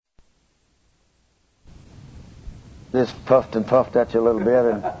just puffed and puffed at you a little bit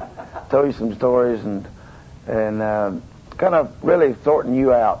and told you some stories and kind of really sorting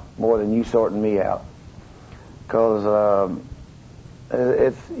you out more than you sorting me out. Because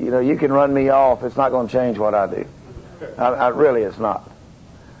it's, you know, you can run me off. It's not going to change what I do. Really, it's not.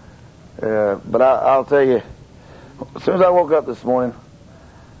 But I'll tell you, as soon as I woke up this morning,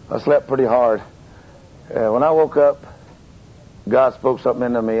 I slept pretty hard. When I woke up, God spoke something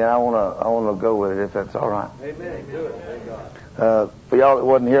into me, and I want to go with it if that's all right. Amen. Do it. Thank God. For y'all that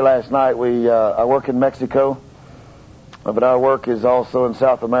wasn't here last night, I work in Mexico, but our work is also in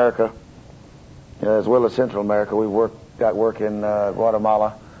South America, as well as Central America. We've got work in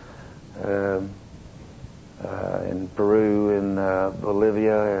Guatemala, in Peru, in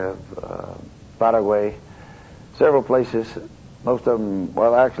Bolivia, Paraguay, several places. Most of them,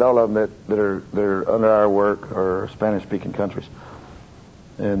 well, actually all of them that are under our work are Spanish-speaking countries,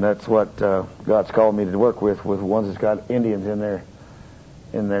 and that's what God's called me to work with the ones that's got Indians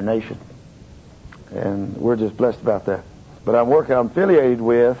in their nation, and we're just blessed about that. But I'm affiliated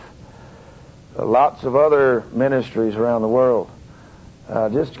with lots of other ministries around the world. I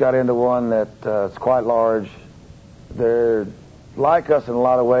just got into one that's quite large. They're like us in a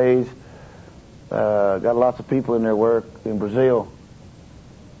lot of ways. Got lots of people in their work in Brazil.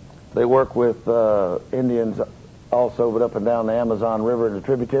 They work with Indians also, but up and down the Amazon River and the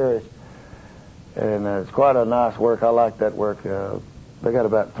tributaries. And it's quite a nice work. I like that work. They got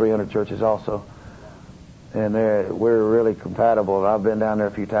about 300 churches also. And we're really compatible. I've been down there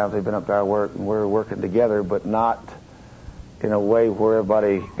a few times. They've been up to our work, and we're working together, but not in a way where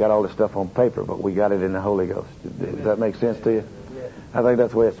everybody got all this stuff on paper, but we got it in the Holy Ghost. Does that make sense to you? Yes. I think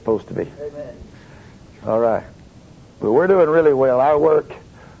that's the way it's supposed to be. Amen. All right. But we're doing really well. Our work,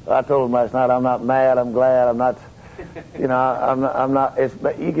 I told them last night, I'm not mad, I'm glad, I'm not, you know, I'm not,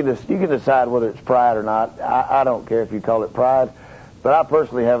 you can decide whether it's pride or not. I don't care if you call it pride, but I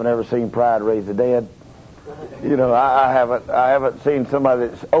personally haven't ever seen pride raise the dead. You know, I haven't seen somebody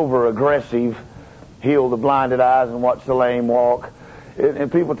that's over-aggressive heal the blinded eyes and watch the lame walk.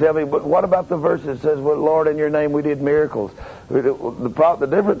 And people tell me, but what about the verse that says, well, Lord, in your name we did miracles? The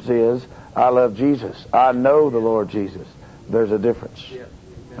difference is, I love Jesus. I know the Lord Jesus. There's a difference.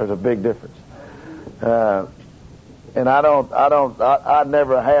 There's a big difference. And I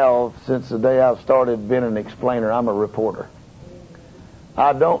never have since the day I've started being an explainer. I'm a reporter.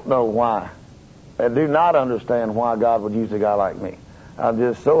 I don't know why. I do not understand why God would use a guy like me. I'm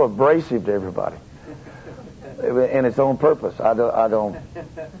just so abrasive to everybody. And it's on purpose. I don't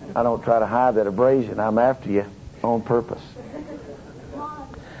try to hide that abrasion. I'm after you on purpose.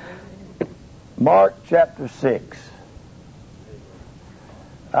 Mark chapter 6.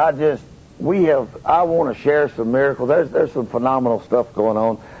 I want to share some miracles. There's some phenomenal stuff going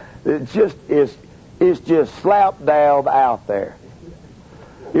on. It's just slap dab out there.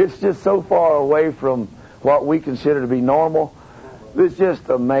 It's just so far away from what we consider to be normal. It's just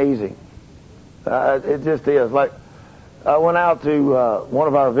amazing. It just is. Like, I went out to one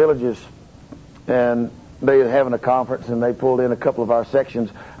of our villages, and they were having a conference, and they pulled in a couple of our sections.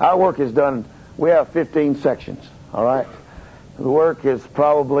 Our work is done. We have 15 sections. All right. The work is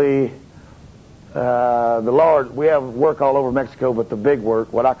probably we have work all over Mexico, but the big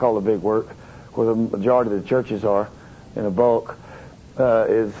work, what I call the big work, where the majority of the churches are in a bulk,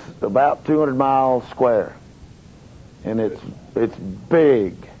 is about 200 miles square, and it's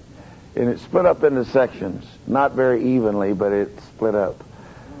big, and it's split up into sections, not very evenly, but it's split up.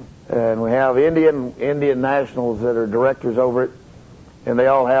 And we have Indian nationals that are directors over it, and they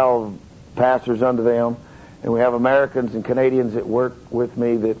all have pastors under them. And we have Americans and Canadians that work with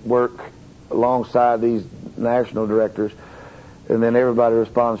me, that work alongside these national directors, and then everybody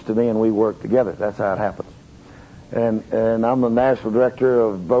responds to me, and we work together. That's how it happens. And I'm the national director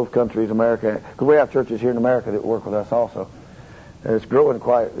of both countries, America, because we have churches here in America that work with us also. And it's growing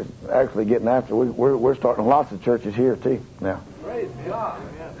it's actually getting after. We're starting lots of churches here too now. Praise God.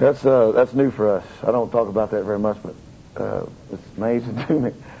 That's new for us. I don't talk about that very much, but it's amazing to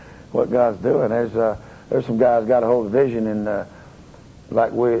me what God's doing. There's some guys got a hold of vision, and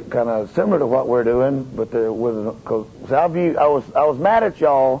like we're kind of similar to what we're doing, but because I was mad at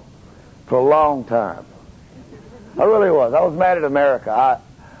y'all for a long time. I really was. I was mad at America.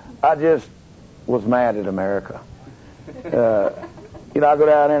 I just was mad at America. I go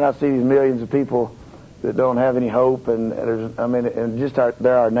down there and I see these millions of people that don't have any hope, and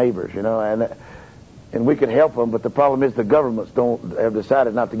they're our neighbors, and we can help them, but the problem is the governments have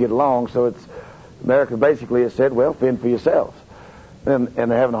decided not to get along, so America basically has said, well, fend for yourselves, and they're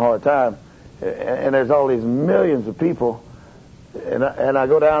having a hard time, and there's all these millions of people, and I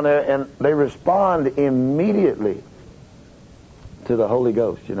go down there and they respond immediately to the Holy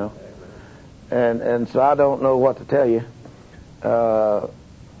Ghost, you know. And so I don't know what to tell you.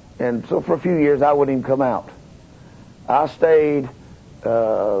 And so for a few years I wouldn't even come out. I stayed,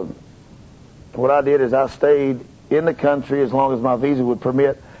 what I did is I stayed in the country as long as my visa would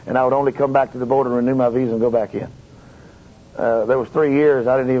permit, and I would only come back to the border, renew my visa, and go back in. There was 3 years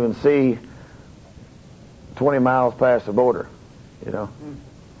I didn't even see 20 miles past the border, you know.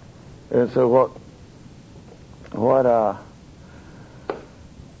 And so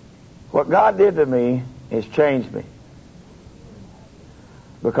what God did to me is changed me.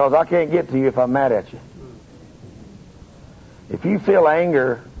 Because I can't get to you if I'm mad at you. If you feel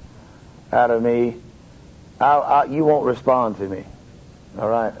anger out of me, you won't respond to me. All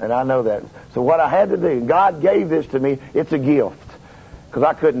right? And I know that. So what I had to do, God gave this to me, it's a gift. Because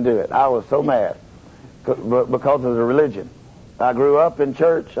I couldn't do it. I was so mad. Because of the religion. I grew up in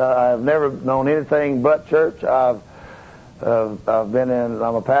church. I've never known anything but church. I'm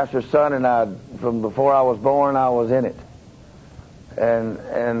a pastor's son, and from before I was born, I was in it.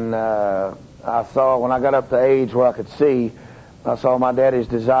 And I saw, when I got up to age where I could see, I saw my daddy's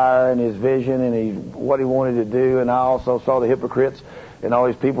desire and his vision and what he wanted to do, and I also saw the hypocrites and all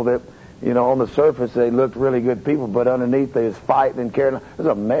these people that, you know, on the surface they looked really good people, but underneath they was fighting and carrying. It was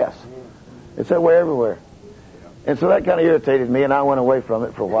a mess. It's that way everywhere. And so that kind of irritated me, and I went away from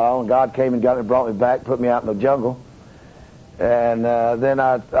it for a while, and God came and got me, brought me back, put me out in the jungle. And then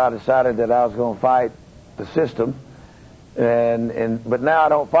I decided that I was going to fight the system. But now I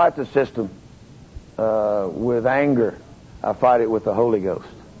don't fight the system with anger. I fight it with the Holy Ghost.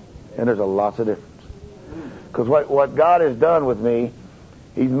 And there's a lot of difference. Because what God has done with me,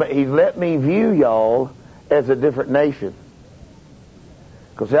 He's let me view y'all as a different nation.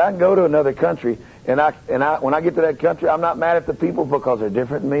 Because I can go to another country, and when I get to that country, I'm not mad at the people because they're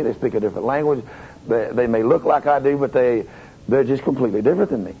different than me. They speak a different language. They may look like I do, but they're just completely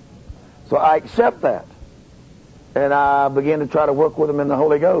different than me. So I accept that. And I began to try to work with them in the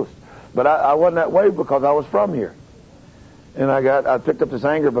Holy Ghost. But I wasn't that way because I was from here. And I picked up this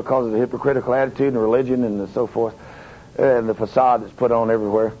anger because of the hypocritical attitude and religion and so forth, and the facade that's put on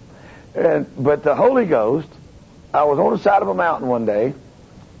everywhere. But the Holy Ghost, I was on the side of a mountain one day.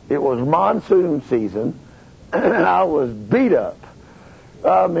 It was monsoon season, and I was beat up.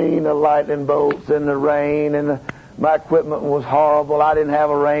 I mean, the lightning bolts and the rain, and my equipment was horrible. I didn't have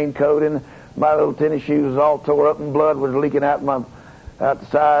a raincoat, and my little tennis shoes was all tore up, and blood was leaking out the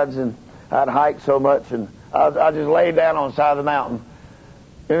sides, and I'd hiked so much, and I just laid down on the side of the mountain,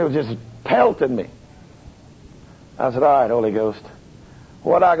 and it was just pelting me. I said, all right, Holy Ghost,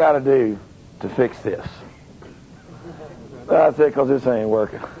 what I got to do to fix this? I said, because this ain't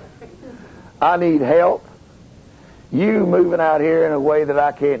working. I need help. You moving out here in a way that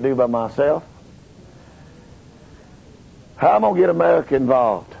I can't do by myself. How am I going to get America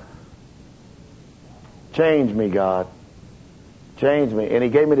involved? Change me, God. Change me. And He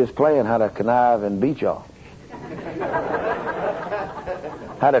gave me this plan how to connive and beat y'all.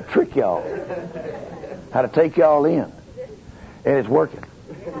 How to trick y'all. How to take y'all in. And it's working.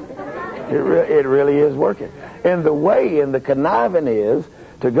 It really is working. And the way in the conniving is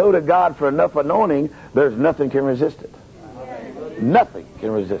to go to God for enough anointing, there's nothing can resist it. Nothing can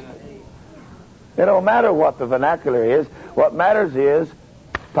resist it. It don't matter what the vernacular is. What matters is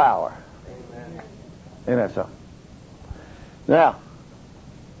power. Isn't that something? Now,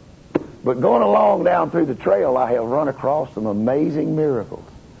 but going along down through the trail, I have run across some amazing miracles.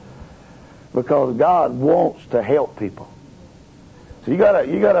 Because God wants to help people. So you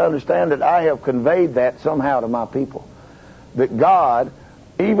gotta understand that I have conveyed that somehow to my people. That God,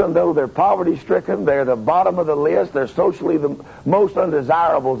 even though they're poverty-stricken, they're the bottom of the list, they're socially the most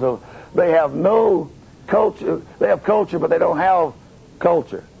undesirables of, they have no culture, they have culture, but they don't have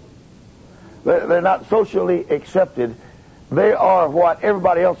culture. They're not socially accepted. They are what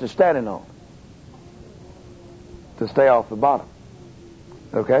everybody else is standing on to stay off the bottom.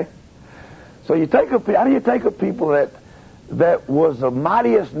 Okay? So how do you take a people that was the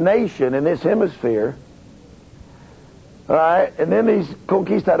mightiest nation in this hemisphere, all right, and then these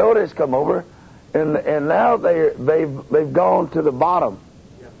conquistadores come over, and now they've gone to the bottom,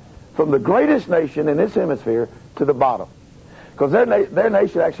 from the greatest nation in this hemisphere to the bottom, because their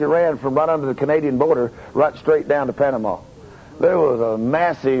nation actually ran from right under the Canadian border right straight down to Panama. There was a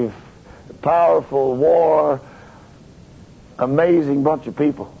massive, powerful war, amazing bunch of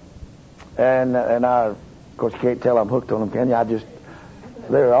people. And I, of course, you can't tell I'm hooked on them, can you?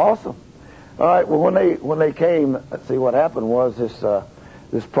 They're awesome. All right. Well, when they came, let's see, what happened was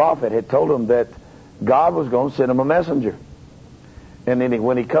this prophet had told them that God was going to send them a messenger. And then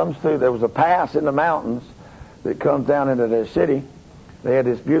when he comes through, there was a pass in the mountains that comes down into their city. They had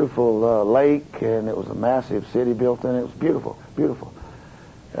this beautiful lake, and it was a massive city built in it. It was beautiful, beautiful.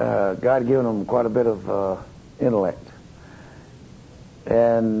 God had given them quite a bit of intellect.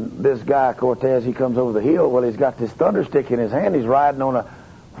 And this guy, Cortez, he comes over the hill. Well, he's got this thunder stick in his hand. He's riding on a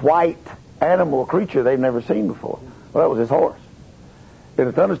white animal creature they've never seen before. Well, that was his horse. And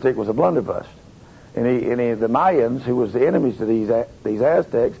the thunder stick was a blunderbuss. And the Mayans, who was the enemies to these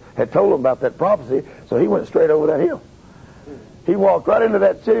Aztecs, had told him about that prophecy, so he went straight over that hill. He walked right into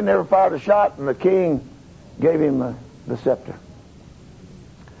that city, never fired a shot, and the king gave him the scepter.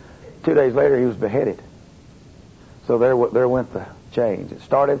 2 days later, he was beheaded. So there went the change. It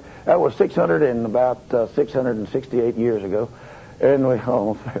started, that was 668 years ago, and we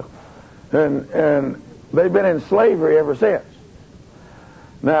almost failed. And they've been in slavery ever since.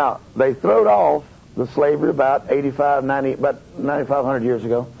 Now, they throwed off the slavery about 9,500 years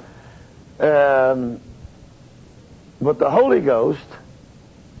ago. But the Holy Ghost,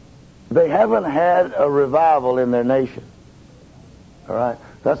 they haven't had a revival in their nation. All right?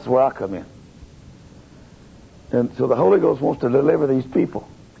 That's where I come in. And so the Holy Ghost wants to deliver these people.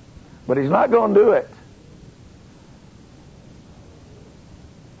 But He's not going to do it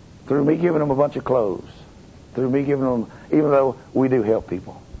through me giving them a bunch of clothes. Through me giving them, even though we do help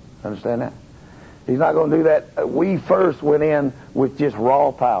people. Understand that? He's not going to do that. We first went in with just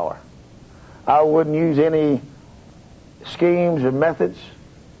raw power. I wouldn't use any schemes or methods.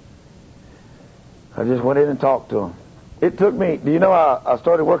 I just went in and talked to them. It took me, do you know, I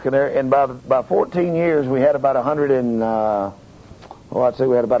started working there, and by 14 years we had about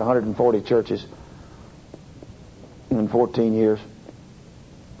 140 churches in 14 years.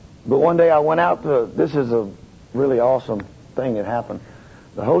 But one day I went out to, this is a really awesome thing that happened.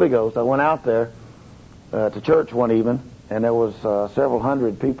 The Holy Ghost, I went out there to church one evening, and there was several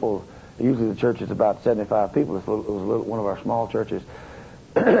hundred people. Usually the church is about 75 people. It was one of our small churches.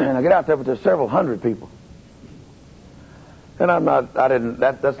 And I get out there, but there's several hundred people. And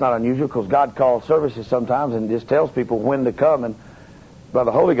that's not unusual, because God calls services sometimes and just tells people when to come, and by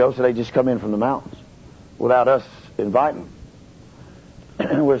the Holy Ghost, they just come in from the mountains without us inviting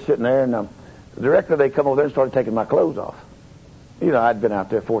them. We're sitting there, and directly they come over there and started taking my clothes off. You know, I'd been out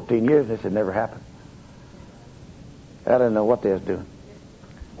there 14 years, and this had never happened. I didn't know what they was doing.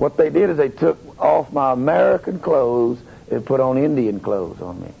 What they did is they took off my American clothes and put on Indian clothes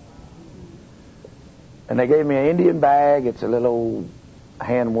on me. And they gave me an Indian bag. It's a little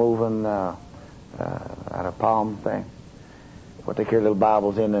hand-woven out of palm thing. What they carry little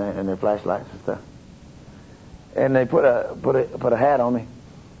Bibles in and their flashlights and stuff. And they put a hat on me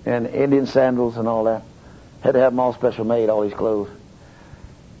and Indian sandals and all that. Had to have them all special made, all these clothes.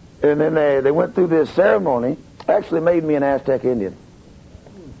 And then they went through this ceremony. Actually made me an Aztec Indian.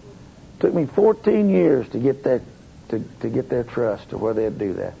 Took me 14 years to get their trust to where they'd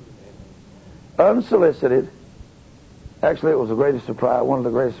do that. Unsolicited. Actually, it was the greatest surprise, one of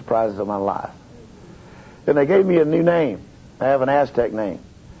the greatest surprises of my life. And they gave me a new name. I have an Aztec name.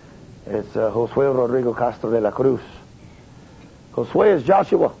 It's Josue Rodrigo Castro de la Cruz. Josue is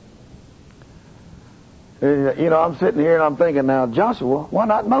Joshua. And, you know, I'm sitting here and I'm thinking, now, Joshua, why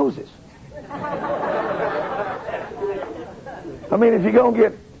not Moses? I mean, if you're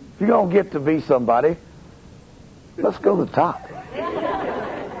gonna get to be somebody, let's go to the top.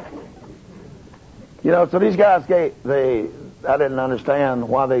 You know, so these guys I didn't understand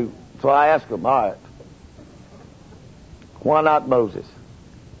why so I asked them, all right, why not Moses?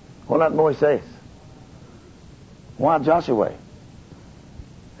 Why not Moises? Why Joshua?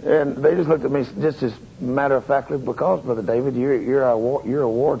 And they just looked at me just as matter of factly, because, Brother David, you're a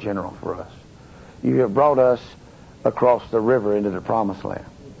war general for us. You have brought us across the river into the promised land.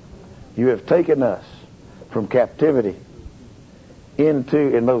 You have taken us from captivity and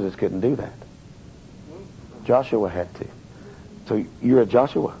Moses couldn't do that. Joshua had to. So you're a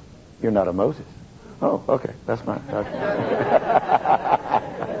Joshua. You're not a Moses. Oh, okay. That's fine. Okay.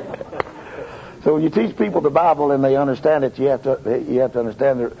 So when you teach people the Bible and they understand it, you have to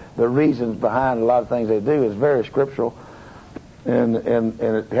understand the reasons behind a lot of things they do. Is very scriptural, and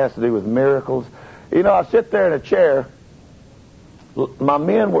it has to do with miracles. You know, I sit there in a chair. A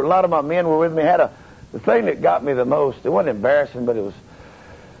lot of my men were with me. The thing that got me the most, it wasn't embarrassing, but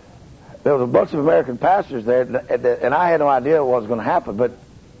there was a bunch of American pastors there, and I had no idea what was going to happen, but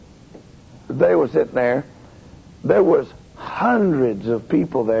they were sitting there. There was hundreds of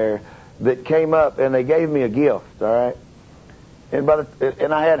people there that came up, and they gave me a gift, all right? And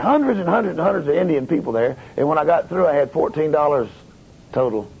I had hundreds and hundreds and hundreds of Indian people there, and when I got through, I had $14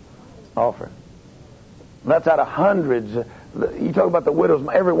 total offering. That's out of hundreds. You talk about the widows,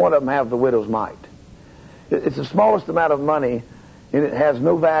 every one of them have the widow's mite. It's the smallest amount of money, and it has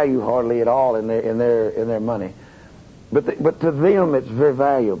no value hardly at all in their money. But to them, it's very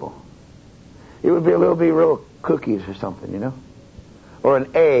valuable. It would be real cookies or something, you know, or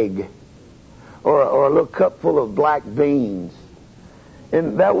an egg, or a little cup full of black beans,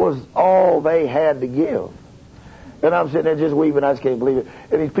 and that was all they had to give. And I'm sitting there just weeping. I just can't believe it.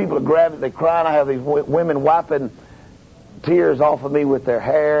 And these people are grabbing, they're crying. I have these women wiping tears off of me with their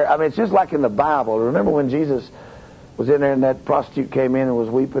hair. I mean, it's just like in the Bible. Remember when Jesus was in there and that prostitute came in and was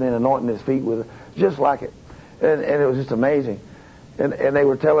weeping and anointing his feet with it? Just like it. And it was just amazing. And they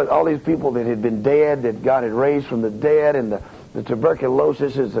were telling all these people that had been dead, that God had raised from the dead, and the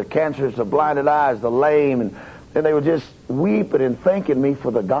tuberculosis, the cancers, the blinded eyes, the lame, and they were just weeping and thanking me for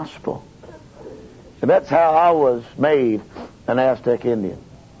the gospel. And that's how I was made an Aztec Indian,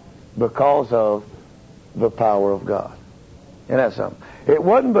 because of the power of God. And that's something. It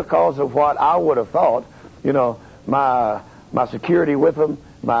wasn't because of what I would have thought, you know, my security with them,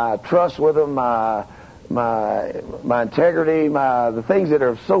 my trust with them, my integrity, the things that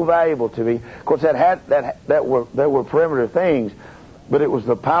are so valuable to me. Of course, there were perimeter things, but it was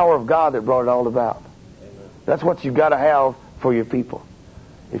the power of God that brought it all about. That's what you've got to have for your people.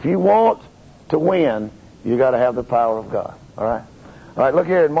 If you want to win, you got to have the power of God. All right. All right. Look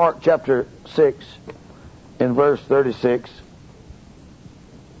here in Mark chapter 6, in verse 36.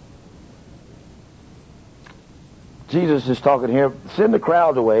 Jesus is talking here. Send the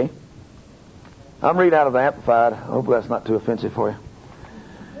crowd away. I'm reading out of the Amplified. I hope that's not too offensive for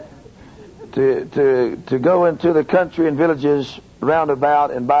you. To go into the country and villages round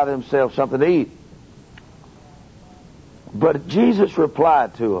about and buy themselves something to eat. But Jesus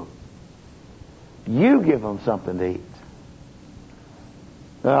replied to them, you give them something to eat.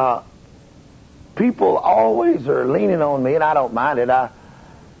 Now, people always are leaning on me, and I don't mind it. I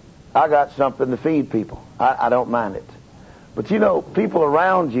got something to feed people. I don't mind it. But you know, people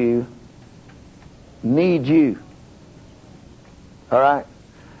around you need you. All right?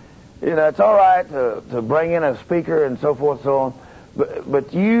 You know, it's all right to bring in a speaker and so forth and so on,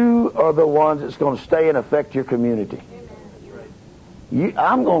 but you are the ones that's going to stay and affect your community.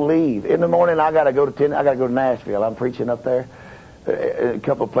 I'm going to leave. In the morning, I got to go to Nashville. I'm preaching up there, a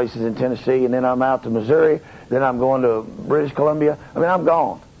couple of places in Tennessee, and then I'm out to Missouri. Then I'm going to British Columbia. I mean, I'm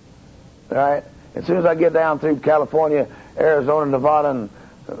gone. All right? As soon as I get down through California, Arizona, Nevada, and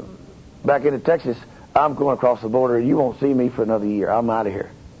back into Texas, I'm going across the border. You won't see me for another year. I'm out of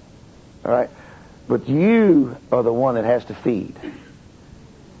here. All right? But you are the one that has to feed.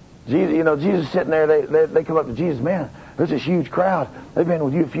 Jesus, you know, Jesus is sitting there. They come up to Jesus, man, there's this huge crowd. They've been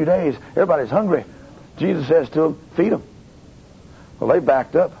with you a few days. Everybody's hungry. Jesus says to them, feed them. Well, they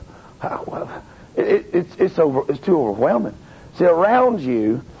backed up. Well, it's too overwhelming. See, around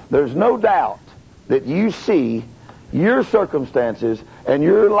you, there's no doubt that you see your circumstances and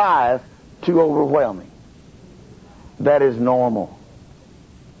your life too overwhelming. That is normal.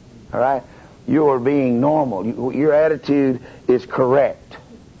 All right? You are being normal. Your attitude is correct.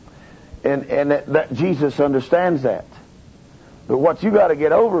 And that Jesus understands that. But what you got to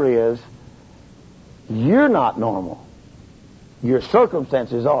get over is you're not normal. Your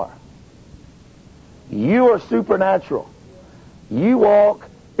circumstances are. You are supernatural. You walk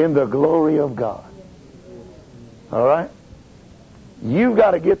in the glory of God. All right? You've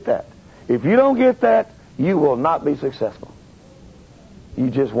got to get that. If you don't get that, you will not be successful. You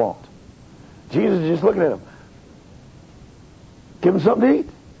just won't. Jesus is just looking at them. Give them something to eat.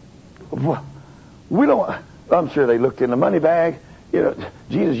 We don't. I'm sure they looked in the money bag. You know,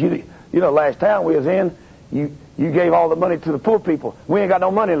 Jesus, you know, last town we was in, you gave all the money to the poor people. We ain't got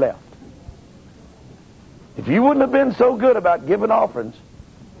no money left. If you wouldn't have been so good about giving offerings,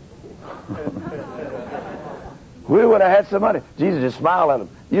 we would have had some money. Jesus just smiled at them.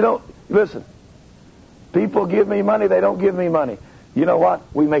 You know, listen, people give me money, they don't give me money. You know what?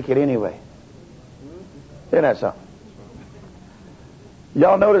 We make it anyway. Isn't that something?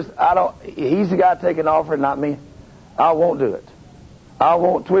 Y'all notice, he's the guy taking the offering, not me. I won't do it. I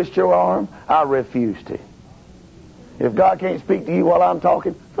won't twist your arm. I refuse to. If God can't speak to you while I'm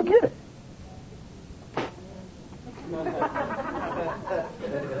talking, forget it.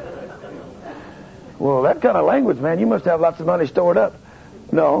 Well, that kind of language, man, you must have lots of money stored up.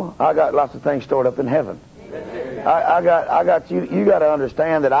 No, I got lots of things stored up in heaven. I got you. You got to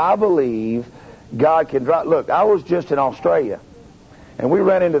understand that I believe God can drop. Look, I was just in Australia, and we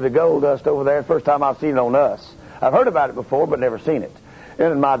ran into the gold dust over there. First time I've seen it on us. I've heard about it before, but never seen it.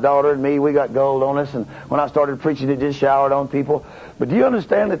 And my daughter and me, we got gold on us, and when I started preaching, it just showered on people. But do you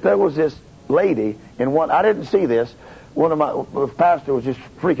understand that there was this lady in one? I didn't see this. One of my pastor was just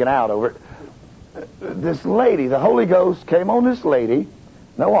freaking out over it. this lady, the Holy Ghost came on this lady.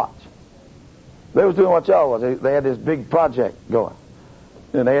 Now watch. They was doing what y'all was. They had this big project going.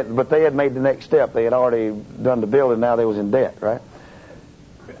 And but they had made the next step. They had already done the building. Now they was in debt, right?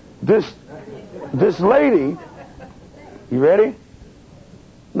 This lady, you ready?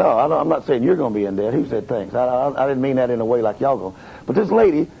 No, I'm not saying you're going to be in debt. Who said things? I didn't mean that in a way like y'all going. But this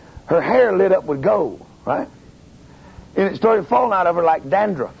lady, her hair lit up with gold, right? And it started falling out of her like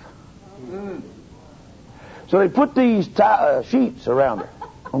dandruff. So they put these sheets around her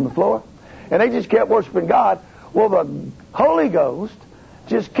on the floor, and they just kept worshiping God. Well, the Holy Ghost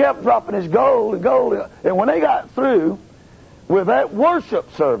just kept dropping his gold and gold. And when they got through with that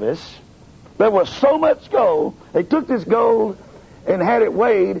worship service, there was so much gold. They took this gold and had it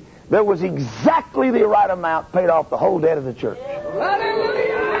weighed. There was exactly the right amount, paid off the whole debt of the church.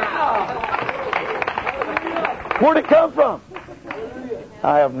 Where'd it come from?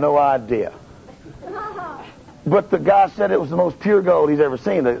 I have no idea. But the guy said it was the most pure gold he's ever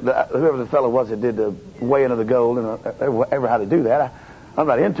seen. Whoever the fellow was that did the weighing of the gold and ever how to do that. I'm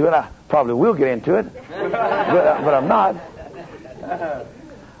not into it. I probably will get into it, but I'm not.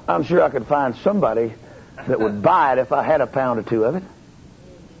 I'm sure I could find somebody that would buy it if I had a pound or two of it.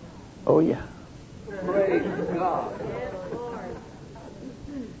 Oh yeah. Praise God.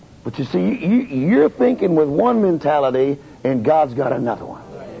 But you see, you're thinking with one mentality, and God's got another one.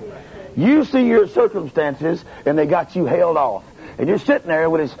 You see your circumstances, and they got you held off. And you're sitting there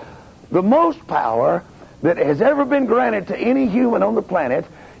with the most power that has ever been granted to any human on the planet.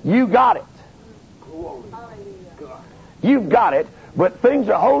 You got it. You've got it, but things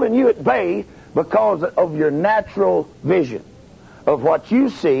are holding you at bay because of your natural vision of what you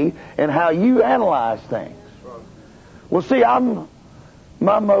see and how you analyze things. Well, see,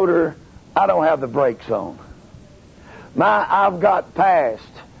 my motor, I don't have the brakes on. I've got past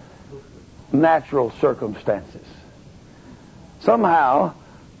natural circumstances. Somehow,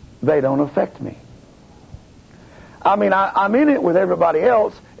 they don't affect me. I mean, I'm in it with everybody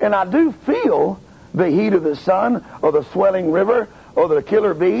else, and I do feel the heat of the sun, or the swelling river, or the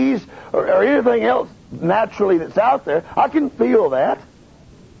killer bees, or anything else naturally that's out there. I can feel that.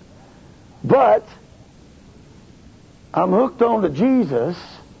 But I'm hooked on to Jesus,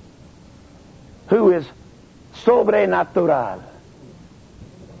 who is sobrenatural.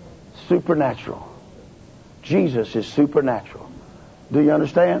 Supernatural. Jesus is supernatural. Do you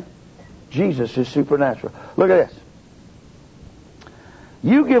understand? Jesus is supernatural. Look at this.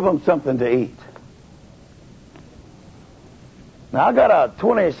 You give them something to eat. Now, I got a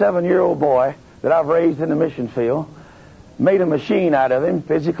 27-year-old boy that I've raised in the mission field, made a machine out of him.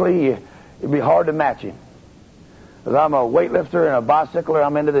 Physically, it'd be hard to match him. Because I'm a weightlifter and a bicycler.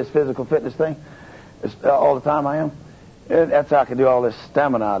 I'm into this physical fitness thing. All the time I am. And that's how I can do all this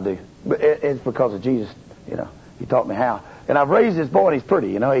stamina I do. But it's because of Jesus, He taught me how. And I've raised this boy, and he's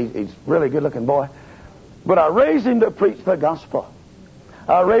pretty, he's a really good-looking boy. But I raised him to preach the gospel.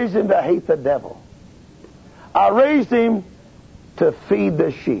 I raised him to hate the devil. I raised him to feed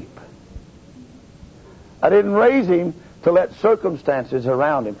the sheep. I didn't raise him to let circumstances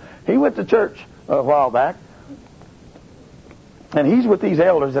around him. He went to church a while back, and he's with these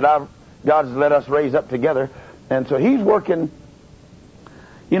elders that God's let us raise up together. And so he's working,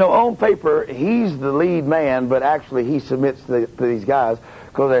 on paper, he's the lead man, but actually he submits to these guys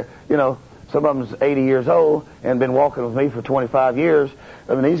because they're, some of them's 80 years old and been walking with me for 25 years.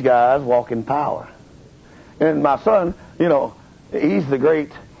 I mean, these guys walk in power. And my son, he's the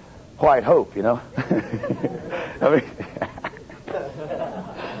great white hope, I mean,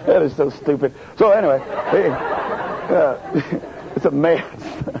 that is so stupid. So anyway, it's a mess.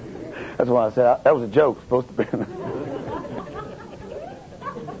 That's why I said that was a joke. Supposed to be.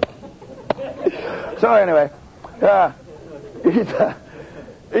 So anyway,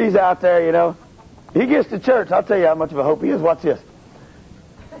 he's out there, He gets to church. I'll tell you how much of a hope he is. Watch this.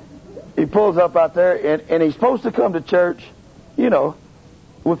 He pulls up out there, and he's supposed to come to church,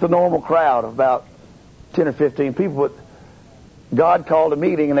 with the normal crowd of about 10 or 15 people. But God called a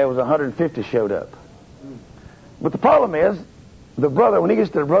meeting, and there was 150 showed up. But the problem is, the brother, when he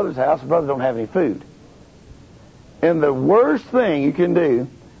gets to the brother's house, the brother don't have any food. And the worst thing you can do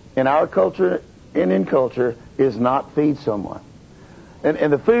in our culture, Indian culture, is not feed someone.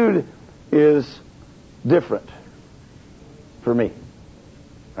 And the food is different for me.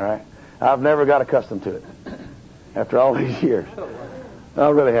 All right? I've never got accustomed to it after all these years. I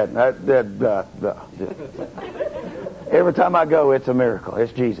really hadn't. Every time I go, it's a miracle.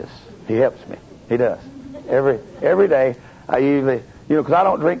 It's Jesus. He helps me. He does. Every day, I usually, because I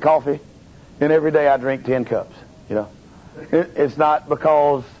don't drink coffee, and every day I drink 10 cups, It's not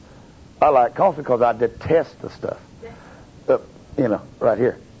because I like coffee because I detest the stuff. Right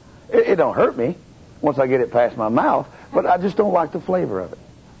here. It don't hurt me once I get it past my mouth, but I just don't like the flavor of it.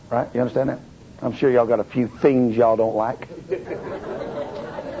 Right? You understand that? I'm sure y'all got a few things y'all don't like.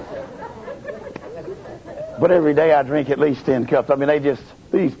 But every day I drink at least 10 cups. I mean,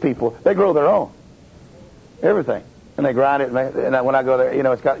 these people, they grow their own. Everything. And they grind it. And when I go there,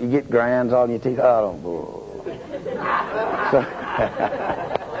 you get grinds on your teeth.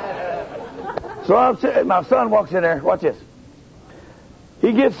 So I'm sitting, my son walks in there. Watch this.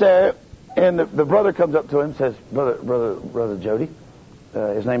 He gets there, and the brother comes up to him and says, Brother Jody.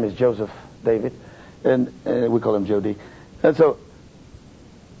 His name is Joseph David, and we call him Jody. And so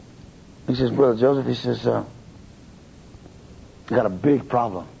he says, Brother Joseph, he says, I got a big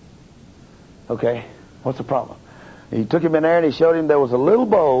problem. Okay, what's the problem? He took him in there and he showed him there was a little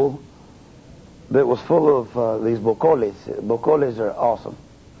bowl that was full of these bocoles. Bocoles are awesome.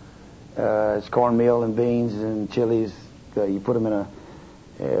 It's cornmeal and beans and chilies. You put them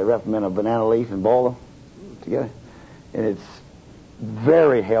wrap them in a banana leaf and boil them together. And it's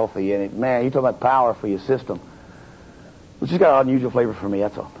very healthy. And man, you talk about power for your system. Which has got an unusual flavor for me,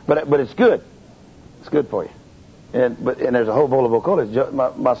 that's all. But it's good. It's good for you. And there's a whole bowl of bocoles.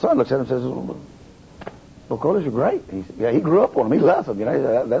 My son looks at him and says, bocoles are great. He grew up on them. He loves them.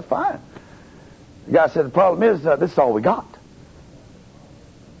 That's fine. The guy said, the problem is, this is all we got.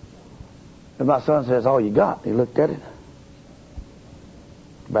 And my son says, all you got? He looked at it.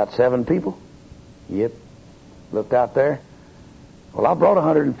 About 7 people? Yep. Looked out there. Well, I brought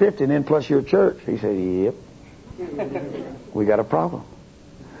 150 and then plus your church. He said, yep. We got a problem.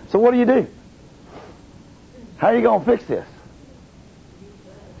 So what do? How are you going to fix this?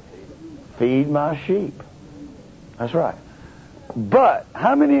 Feed my sheep. That's right. But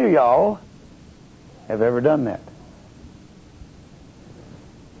how many of y'all have ever done that?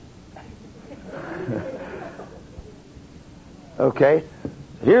 Okay.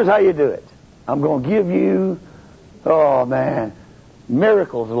 Here's how you do it. I'm going to give you,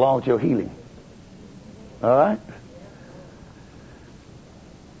 miracles along with your healing. All right?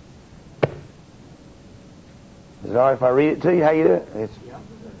 Is it all right if I read it to you how you do it?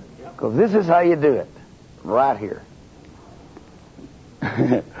 Because this is how you do it. Right here.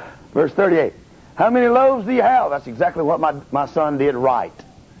 Verse 38. How many loaves do you have? That's exactly what my son did right.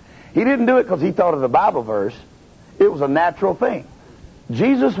 He didn't do it because he thought of the Bible verse. It was a natural thing.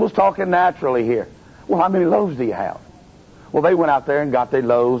 Jesus was talking naturally here. Well, how many loaves do you have? Well, they went out there and got their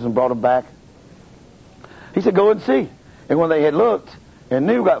loaves and brought them back. He said, go and see. And when they had looked and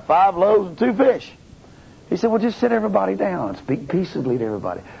knew, got 5 loaves and 2 fish. He said, well, just sit everybody down and speak peaceably to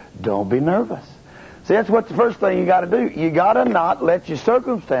everybody. Don't be nervous. See, that's what the first thing you got to do. You got to not let your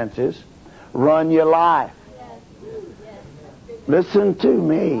circumstances run your life. Listen to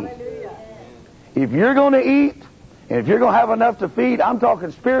me. If you're going to eat, and if you're going to have enough to feed, I'm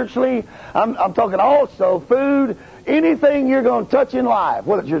talking spiritually, I'm talking also food, anything you're going to touch in life,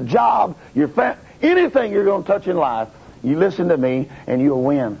 whether it's your job, your family, anything you're going to touch in life, you listen to me and you'll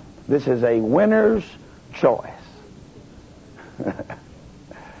win. This is a winner's choice.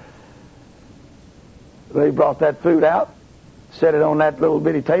 They brought that food out, set it on that little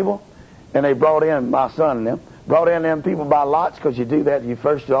bitty table, and they brought in, my son and them, brought in them people by lots, because you do that, you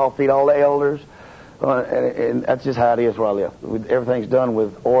first all feed all the elders, and that's just how it is where I live. Everything's done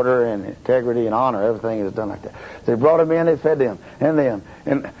with order and integrity and honor. Everything is done like that. They brought them in, they fed them, and them.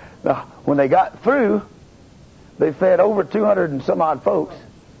 And when they got through, they fed over 200 and some odd folks.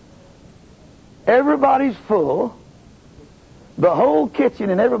 Everybody's full. The whole kitchen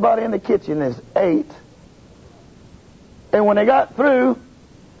and everybody in the kitchen is ate. And when they got through,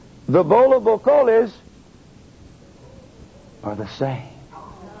 the bowl of bocoles are the same.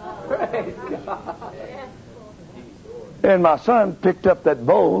 Praise God. And my son picked up that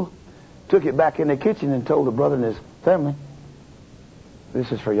bowl, took it back in the kitchen, and told the brother and his family,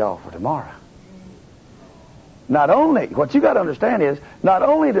 this is for y'all for tomorrow. Not only, what you got to understand is, not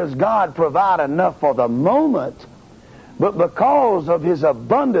only does God provide enough for the moment, but because of His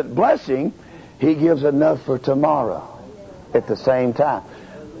abundant blessing, He gives enough for tomorrow at the same time.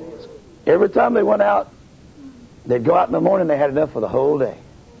 Every time they went out, they'd go out in the morning, they had enough for the whole day.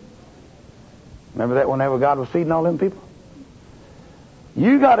 Remember that whenever God was feeding all them people?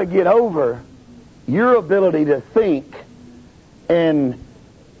 You got to get over your ability to think and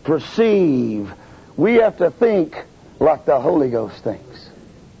perceive. We have to think like the Holy Ghost thinks.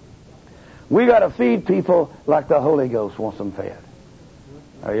 We got to feed people like the Holy Ghost wants them fed.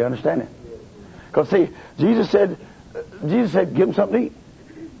 Are you understanding? Because see, Jesus said, give them something to eat.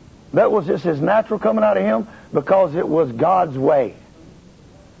 That was just His natural coming out of Him because it was God's way.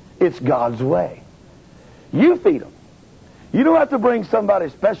 It's God's way. You feed them. You don't have to bring somebody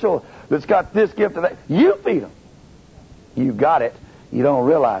special that's got this gift or that. You feed them. You got it. You don't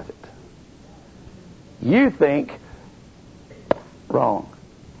realize it. You think wrong.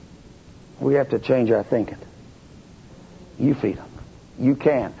 We have to change our thinking. You feed them. You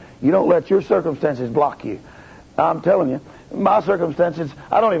can. You don't let your circumstances block you. I'm telling you, my circumstances,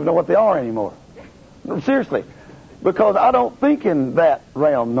 I don't even know what they are anymore. Seriously. Because I don't think in that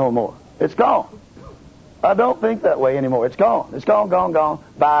realm no more. It's gone. I don't think that way anymore. It's gone. It's gone, gone, gone.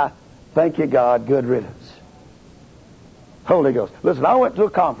 Bye. Thank you, God. Good riddance. Holy Ghost. Listen, I went to a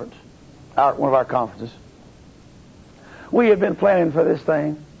conference, one of our conferences. We had been planning for this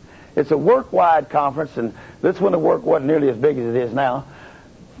thing. It's a work-wide conference, and this when the work wasn't nearly as big as it is now.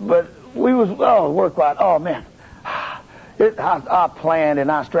 But we was, work-wide. Oh, man. I planned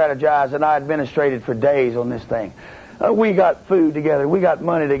and I strategized and I administrated for days on this thing. We got food together. We got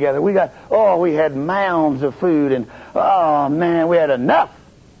money together. We had mounds of food, and oh man, we had enough.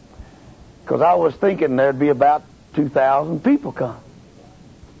 Because I was thinking there'd be about 2,000 people come,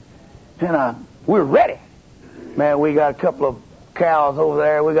 and we're ready. Man, we got a couple of cows over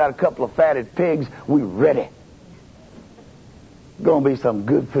there. We got a couple of fatted pigs. We're ready. Gonna be some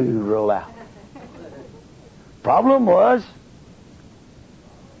good food roll out. Problem was,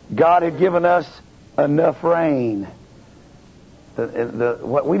 God had given us enough rain.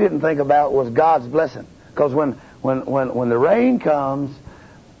 What we didn't think about was God's blessing. Because when the rain comes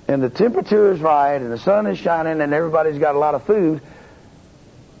and the temperature is right and the sun is shining and everybody's got a lot of food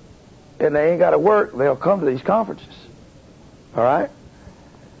and they ain't got to work, they'll come to these conferences. All right?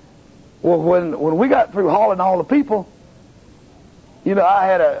 Well, when we got through hauling all the people, you know, I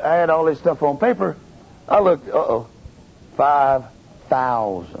had all this stuff on paper. I looked,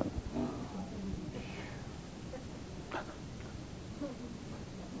 5,000.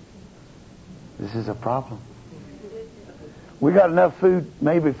 This is a problem. We got enough food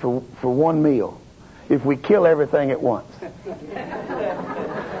maybe for one meal if we kill everything at once.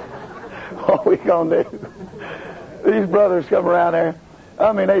 What we gonna do? These brothers come around there.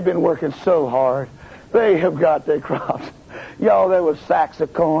 I mean, they've been working so hard. They have got their crops. Y'all, there was sacks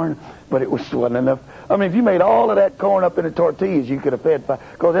of corn, but it wasn't enough. I mean, if you made all of that corn up into tortillas, you could have fed 5.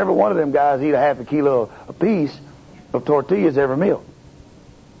 Because every one of them guys eat a half a kilo apiece of tortillas every meal.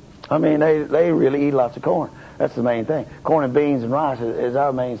 I mean, they really eat lots of corn. That's the main thing. Corn and beans and rice is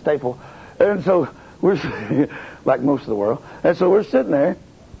our main staple. And so we're, like most of the world. And so we're sitting there,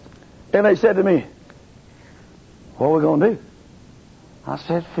 and they said to me, what are we going to do? I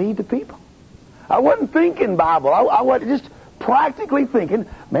said, feed the people. I wasn't thinking Bible. I was just practically thinking,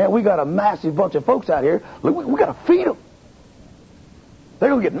 man, we got a massive bunch of folks out here. We got to feed them. They're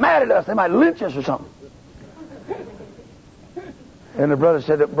going to get mad at us. They might lynch us or something. And the brother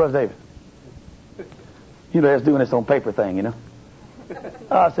said, Brother David, you know, that's doing this on paper thing, you know.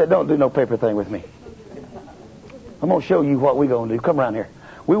 I said, don't do no paper thing with me. I'm going to show you what we're going to do. Come around here.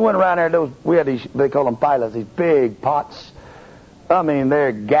 We went around there. We had these, they call them pilas, these big pots. I mean, there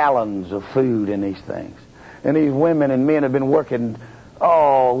are gallons of food in these things. And these women and men have been working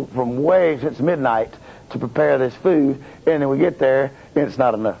from way since midnight to prepare this food. And then we get there, and it's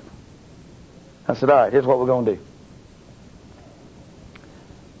not enough. I said, all right, here's what we're going to do.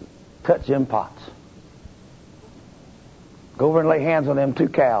 Touch them pots. Go over and lay hands on them 2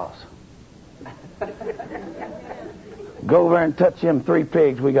 cows. Go over and touch them 3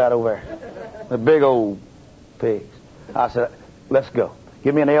 pigs we got over there. The big old pigs. I said, let's go.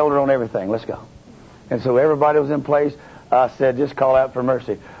 Give me an elder on everything. Let's go. And so everybody was in place. I said, just call out for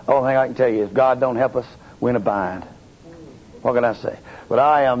mercy. The only thing I can tell you is God don't help us, we're in a bind. What can I say? But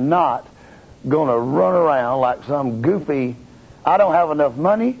I am not going to run around like some goofy, I don't have enough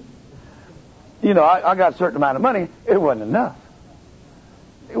money. You know, I got a certain amount of money. It wasn't enough.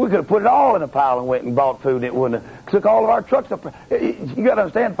 We could have put it all in a pile and went and bought food. It wouldn't have took all of our trucks up. You got to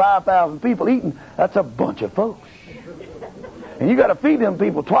understand, 5,000 people eating, that's a bunch of folks. And you got to feed them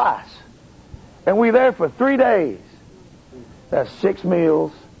people twice. And we there for 3 days. That's 6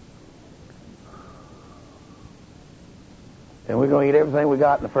 meals. And we're going to eat everything we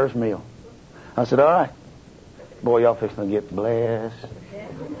got in the first meal. I said, all right. Boy, y'all fixing to get blessed.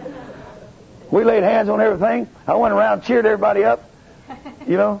 We laid hands on everything. I went around, cheered everybody up,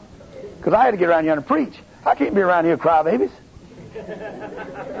 you know, because I had to get around here and preach. I can't be around here crybabies.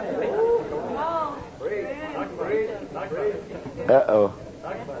 Uh-oh.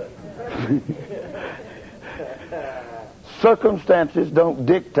 Circumstances don't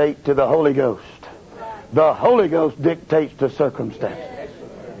dictate to the Holy Ghost. The Holy Ghost dictates to circumstances.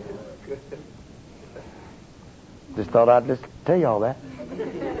 Just thought I'd just tell you all that.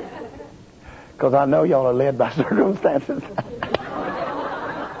 Because I know y'all are led by circumstances.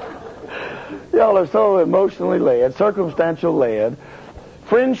 Y'all are so emotionally led, circumstantial led,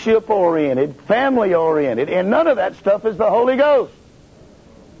 friendship oriented, family oriented, and none of that stuff is the Holy Ghost.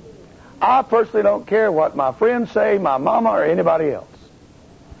 I personally don't care what my friends say, my mama, or anybody else.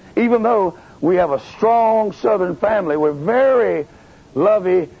 Even though we have a strong Southern family, we're very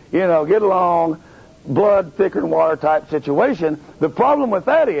lovey, get along, blood thicker than water type situation. The problem with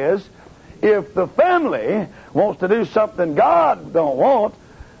that is, if the family wants to do something God don't want,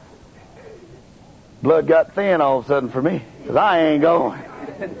 blood got thin all of a sudden for me, because I ain't going.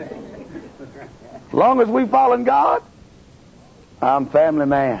 As long as we following God, I'm family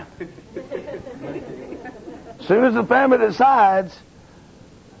man. As soon as the family decides,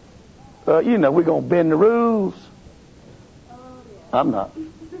 we're going to bend the rules, I'm not.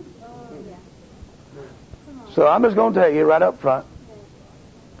 So I'm just going to tell you right up front,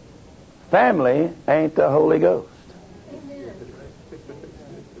 family ain't the Holy Ghost.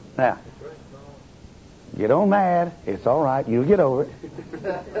 Now, get on mad. It's all right. You'll get over it.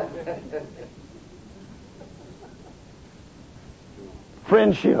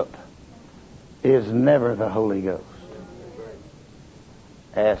 Friendship is never the Holy Ghost.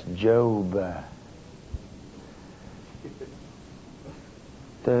 Ask Job.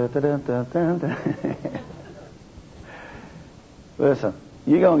 Listen,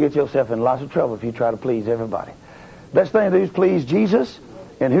 you're going to get yourself in lots of trouble if you try to please everybody. Best thing to do is please Jesus,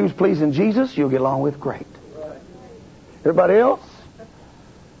 and who's pleasing Jesus, you'll get along with great. Everybody else?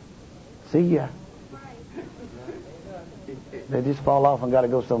 See ya. They just fall off and got to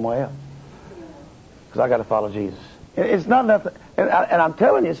go somewhere else. Because I got to follow Jesus. It's not nothing, and I'm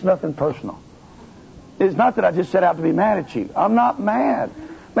telling you, it's nothing personal. It's not that I just set out to be mad at you. I'm not mad.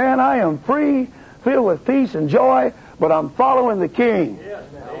 Man, I am free, filled with peace and joy, but I'm following the King.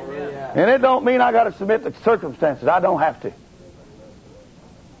 And it don't mean I got to submit to circumstances. I don't have to.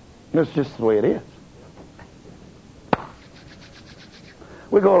 It's just the way it is.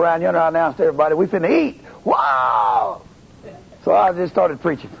 We go around yonder, I announced to everybody, we finna eat. Wow! So I just started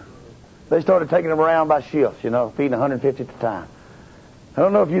preaching. They started taking them around by shifts, feeding 150 at a time. I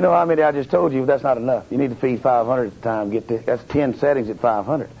don't know if you know how many I just told you, but that's not enough. You need to feed 500 at a time. That's 10 settings at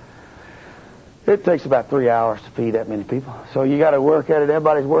 500. It takes about 3 hours to feed that many people. So you got to work at it.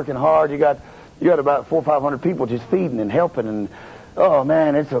 Everybody's working hard. You got about 400 or 500 people just feeding and helping. And oh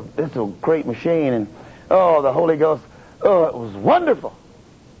man, it's a great machine. And oh, the Holy Ghost. Oh, it was wonderful.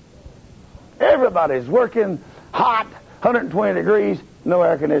 Everybody's working hot, 120 degrees, no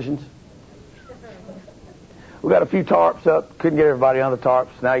air conditions. We got a few tarps up. Couldn't get everybody on the tarps.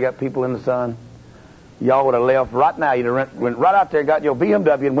 Now you got people in the sun. Y'all would have left right now. You'd have went right out there, got your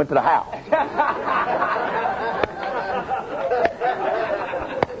BMW, and went to the house.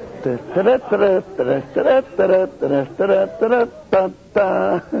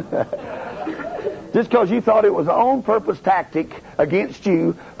 Just because you thought it was an on-purpose tactic against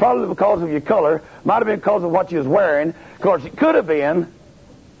you, probably because of your color, might have been because of what you was wearing. Of course, it could have been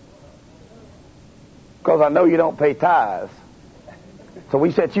because I know you don't pay tithes. So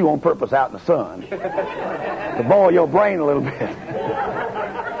we set you on purpose out in the sun to boil your brain a little bit.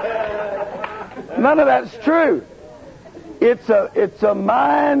 None of that's true. It's a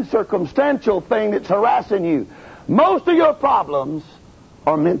mind circumstantial thing that's harassing you. Most of your problems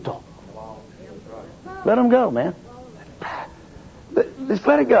are mental. Let them go, man. Just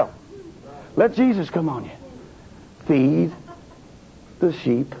let it go. Let Jesus come on you. Feed the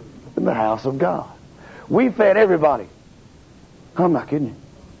sheep in the house of God. We fed everybody. I'm not kidding you.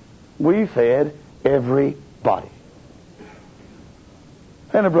 We fed everybody.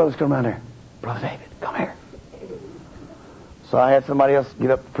 And the brothers come around there. Brother David, come here. So I had somebody else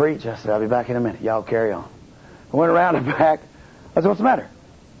get up to preach. I said, I'll be back in a minute. Y'all carry on. I went around and back. I said, what's the matter?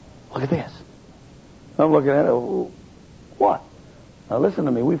 Look at this. I'm looking at it. What? Now listen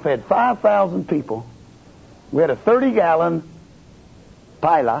to me. We fed 5,000 people. We had a 30-gallon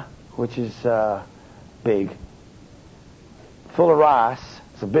paila, which is big, full of rice.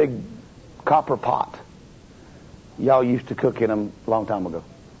 It's a big copper pot. Y'all used to cook in them a long time ago.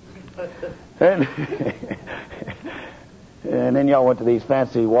 And, and then y'all went to these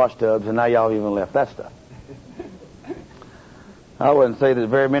fancy wash tubs, and now y'all even left that stuff. I wouldn't say that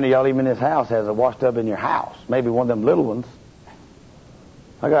very many of y'all even in this house has a wash tub in your house. Maybe one of them little ones.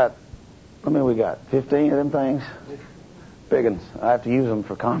 We got 15 of them things. Big ones. I have to use them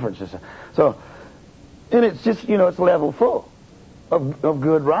for conferences. So, and it's just, it's level full of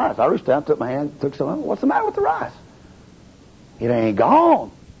good rice. I reached down, took my hand, took some. What's the matter with the rice? It ain't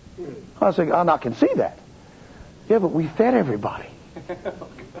gone. I said, I can see that. Yeah, but we fed everybody.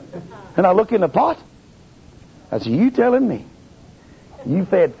 And I look in the pot. I said, you telling me you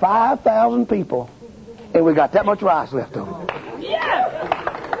fed 5,000 people and we got that much rice left over?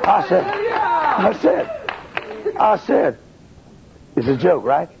 I said, it's a joke,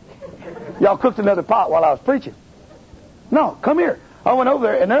 right? Y'all cooked another pot while I was preaching. No, come here. I went over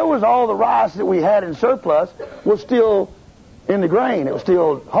there, and there was all the rice that we had in surplus was still in the grain. It was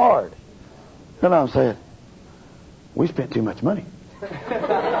still hard. And I'm saying, we spent too much money.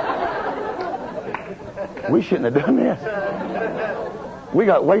 We shouldn't have done this. We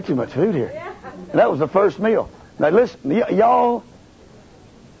got way too much food here. And that was the first meal. Now listen, y'all,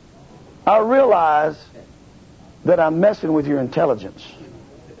 I realize that I'm messing with your intelligence.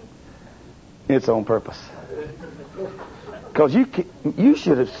 It's on purpose. Because you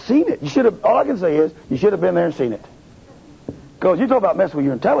should have seen it. You should have. All I can say is you should have been there and seen it. Because you talk about messing with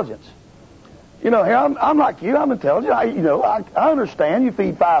your intelligence. You know, here I'm like you. I'm intelligent. I understand. You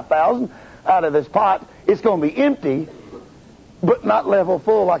feed 5,000 out of this pot. It's going to be empty, but not level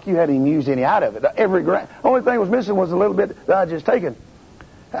full like you hadn't even used any out of it. Every grain. Only thing was missing was a little bit that I just taken.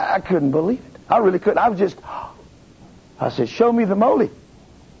 I couldn't believe it. I really couldn't. I said, show me the moly.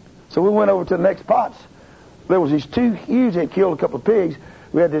 So we went over to the next pots. There was these two huge. They killed a couple of pigs.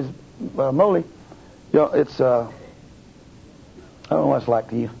 We had this moly. You know, it's I don't know what it's like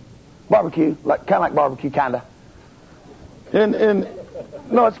to you. Barbecue, kind of like barbecue, kinda. And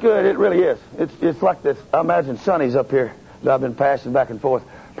no, it's good. It really is. It's like this. I imagine Sonny's up here that I've been passing back and forth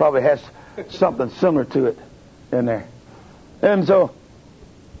probably has something similar to it in there. And so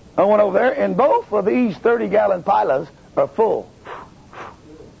I went over there, and both of these 30-gallon pilas are full.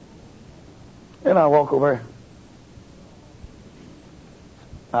 And I walk over there.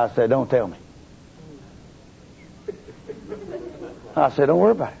 I said, don't tell me. I said, don't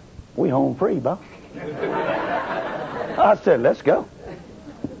worry about it. We home free, boss. I said, let's go.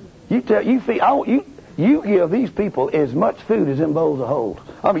 You give these people as much food as them bowls will hold.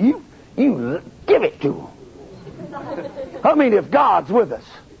 I mean, you give it to them. I mean, if God's with us,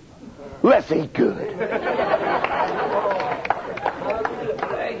 let's eat good.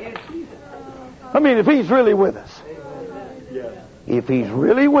 I mean, if He's really with us. If He's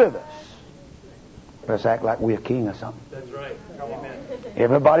really with us, let's act like we're a king or something. That's right. Amen.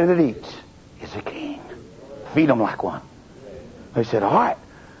 Everybody that eats is a king. Feed them like one. They said, all right.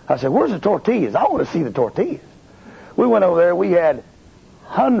 I said, where's the tortillas? I want to see the tortillas. We went over there. We had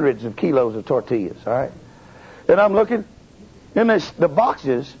hundreds of kilos of tortillas, all right? And I'm looking, and the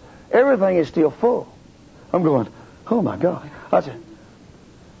boxes, everything is still full. I'm going, oh, my God. I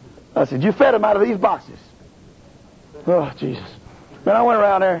said, you fed them out of these boxes. Oh, Jesus. Man, I went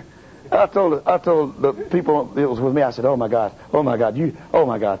around there. I told the people that was with me, I said, oh my God, go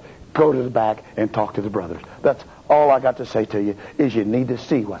to the back and talk to the brothers. That's all I got to say to you, is you need to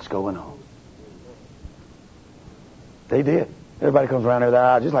see what's going on. They did. Everybody comes around there with their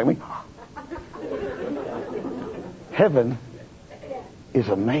eyes just like me. Heaven is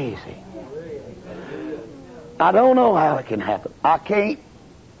amazing. I don't know how it can happen. I can't.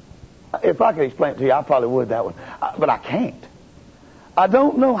 If I could explain it to you, I probably would that one. But I can't. I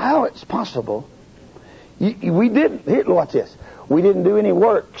don't know how it's possible. We didn't. Here, watch this. We didn't do any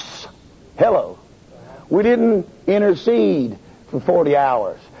works. Hello. We didn't intercede for 40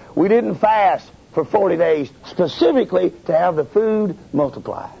 hours. We didn't fast for 40 days specifically to have the food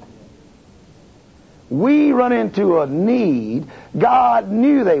multiplied. We run into a need. God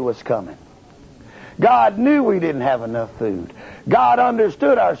knew they was coming. God knew we didn't have enough food. God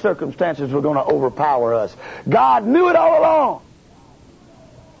understood our circumstances were going to overpower us. God knew it all along.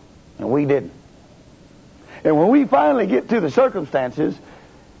 And we didn't. And when we finally get to the circumstances,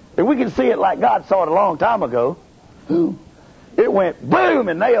 and we can see it like God saw it a long time ago, it went boom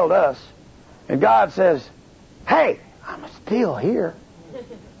and nailed us. And God says, hey, I'm still here.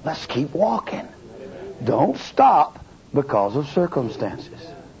 Let's keep walking. Don't stop because of circumstances.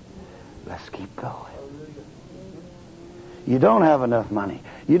 Let's keep going. You don't have enough money.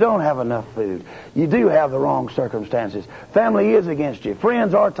 You don't have enough food. You do have the wrong circumstances. Family is against you.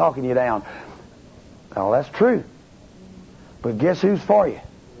 Friends are talking you down. Oh, that's true. But guess who's for you?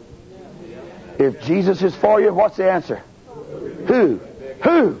 If Jesus is for you, what's the answer? Who?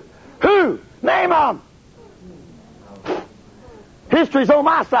 Name them. History's on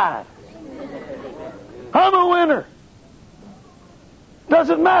my side. I'm a winner.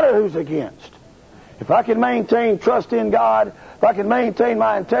 Doesn't matter who's against. If I can maintain trust in God, if I can maintain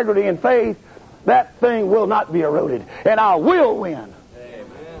my integrity and faith, that thing will not be eroded. And I will win. Amen.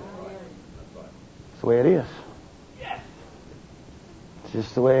 That's the way it is. It's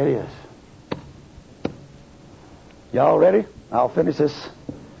just the way it is. Y'all ready? I'll finish this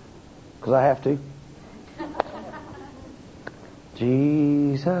because I have to.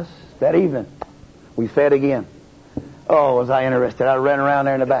 Jesus. That evening, we fed again. Oh, was I interested. I ran around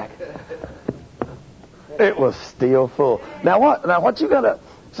there in the back. It was still full. Now what you got to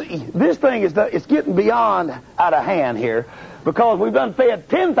see, this thing it's getting beyond out of hand here, because we've done fed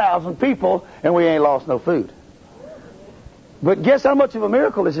 10,000 people and we ain't lost no food. But guess how much of a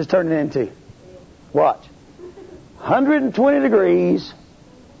miracle this is turning into? Watch. 120 degrees,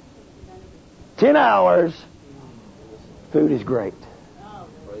 10 hours, food is great.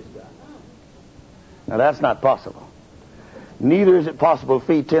 Now that's not possible. Neither is it possible to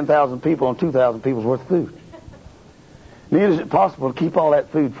feed 10,000 people on 2,000 people's worth of food. Neither is it possible to keep all that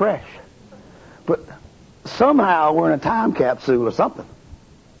food fresh. But somehow we're in a time capsule or something.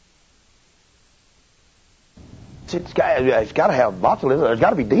 It's got to have botulism. There's got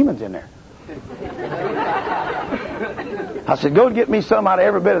to be demons in there. I said, go get me some out of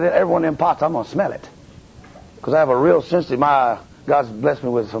every bit of every one of them pots. I'm going to smell it. Because I have a real sensitive, God's blessed me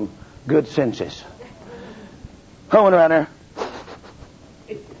with some good senses. I went around there.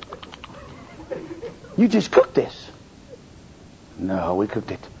 You just cooked this. No, we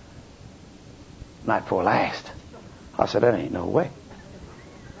cooked it night before last. I said, that ain't no way.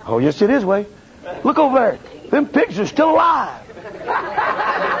 Oh, yes, it is way. Look over there. Them pigs are still alive.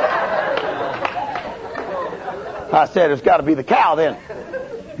 I said, it's got to be the cow then.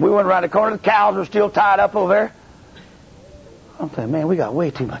 We went around the corner. The cows are still tied up over there. I'm thinking, man, we got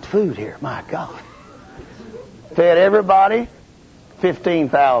way too much food here. My God. Fed everybody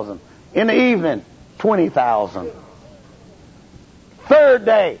 15,000. In the evening, 20,000. Third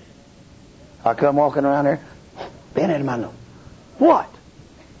day, I come walking around there. Bend into my nose. What?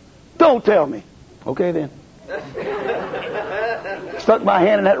 Don't tell me. Okay then. Stuck my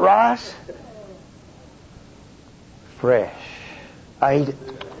hand in that rice. Fresh. I ate it.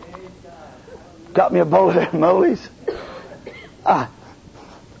 Got me a bowl of them moles.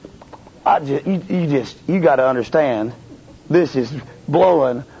 You got to understand, this is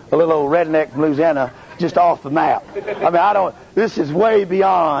blowing a little old redneck from Louisiana just off the map. I mean, this is way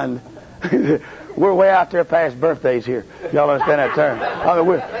beyond. We're way out there past birthdays here. Y'all understand that term? I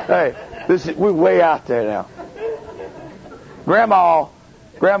mean, we're way out there now.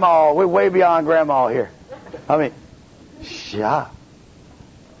 Grandma, we're way beyond Grandma here. I mean, shut.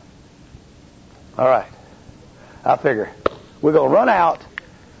 All right. I figure we're going to run out.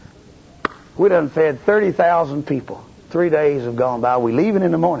 We done fed 30,000 people. 3 days have gone by. We're leaving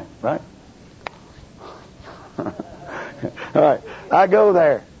in the morning, right? All right. I go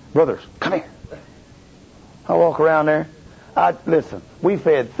there. Brothers, come here. I walk around there. Listen, we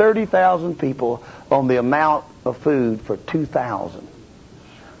fed 30,000 people on the amount of food for 2,000.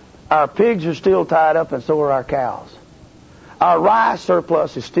 Our pigs are still tied up, and so are our cows. Our rice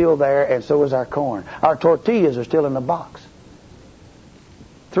surplus is still there, and so is our corn. Our tortillas are still in the box.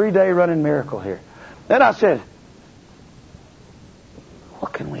 3-day running miracle here. Then I said,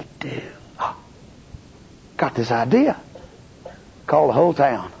 what can we do? Oh, got this idea. Call the whole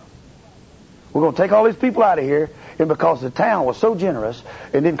town. We're going to take all these people out of here, and because the town was so generous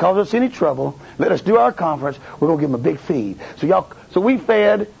and didn't cause us any trouble, let us do our conference, we're going to give them a big feed. So we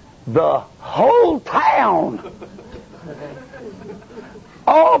fed the whole town.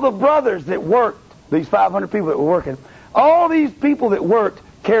 All the brothers that worked, these 500 people that were working, all these people that worked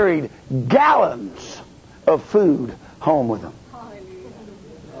carried gallons of food home with them.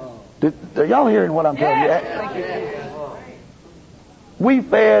 Are y'all hearing what I'm telling you? We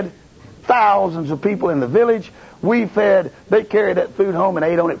fed thousands of people in the village. They carried that food home and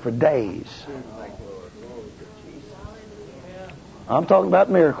ate on it for days. I'm talking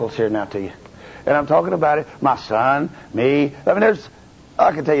about miracles here now to you. And I'm talking about it, my son, me. I mean,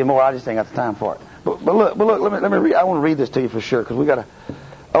 I can tell you more. I just ain't got the time for it. But look, let me read. I want to read this to you for sure, because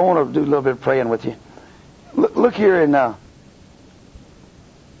I want to do a little bit of praying with you. Look here in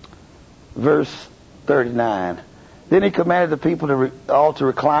verse 39. Then he commanded the people all to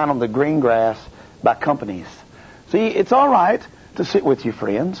recline on the green grass by companies. See, it's all right to sit with your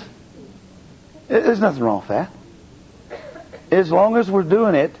friends. There's nothing wrong with that, as long as we're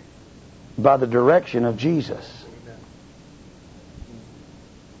doing it by the direction of Jesus.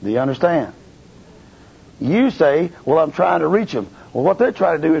 Do you understand? You say, well, I'm trying to reach them. Well, what they're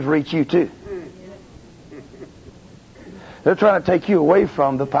trying to do is reach you too. They're trying to take you away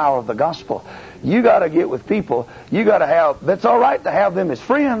from the power of the gospel. You got to get with people. You got to have. That's all right to have them as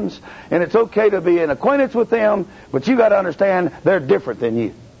friends, and it's okay to be an acquaintance with them. But you got to understand they're different than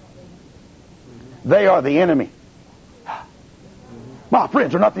you. They are the enemy. My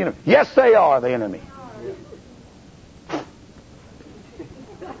friends are not the enemy. Yes, they are the enemy.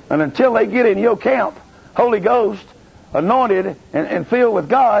 And until they get in your camp, Holy Ghost, anointed and filled with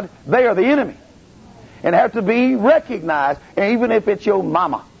God, they are the enemy. And have to be recognized, and even if it's your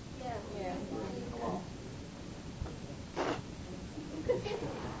mama.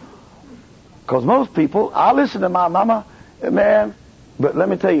 Because most people, I listen to my mama, man, but let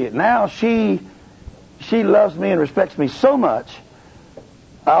me tell you, now she loves me and respects me so much,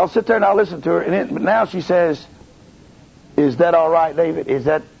 I'll sit there and I'll listen to her, but now she says, is that all right, David? Is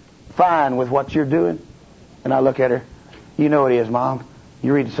that fine with what you're doing? And I look at her, you know it is, Mom.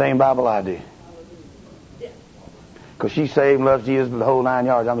 You read the same Bible I do. Because she's saved, loves Jesus, the whole 9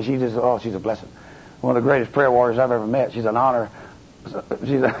 yards. I mean, she's a blessing. One of the greatest prayer warriors I've ever met. She's an honor.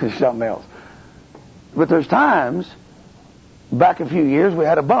 She's something else. But there's times, back a few years, we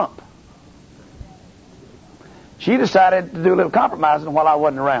had a bump. She decided to do a little compromising while I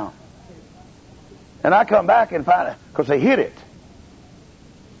wasn't around. And I come back and find it, because they hid it.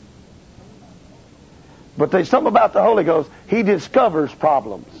 But there's something about the Holy Ghost. He discovers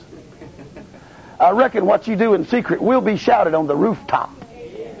problems. I reckon what you do in secret will be shouted on the rooftop.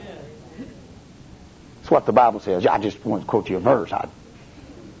 That's what the Bible says. I just want to quote you a verse.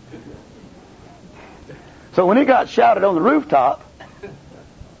 So when he got shouted on the rooftop,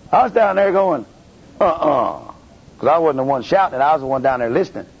 I was down there going, Because I wasn't the one shouting it. I was the one down there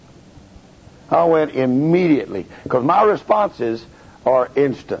listening. I went immediately. Because my responses are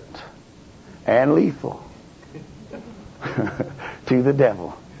instant and lethal to the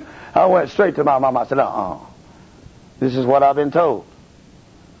devil. I went straight to my mom. I said, this is what I've been told.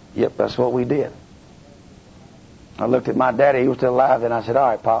 Yep, that's what we did. I looked at my daddy. He was still alive. And I said, all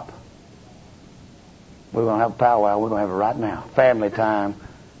right, Pop. We're going to have a powwow. We're going to have it right now. Family time.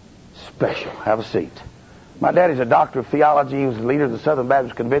 Special. Have a seat. My daddy's a doctor of theology. He was the leader of the Southern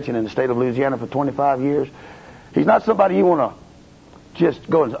Baptist Convention in the state of Louisiana for 25 years. He's not somebody you want to just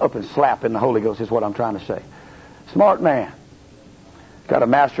go up and slap in the Holy Ghost, is what I'm trying to say. Smart man. Got a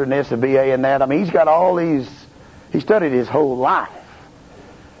master in this, a BA in that. I mean, he's got all these. He studied his whole life.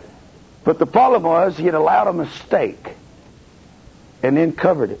 But the problem was he had allowed a mistake and then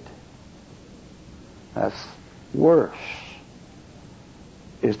covered it. That's worse,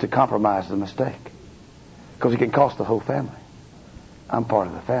 is to compromise the mistake. Because it can cost the whole family. I'm part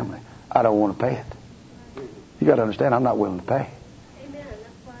of the family. I don't want to pay it. You got to understand, I'm not willing to pay. Amen.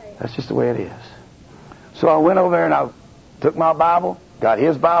 That's right. That's just the way it is. So I went over there and I took my Bible, got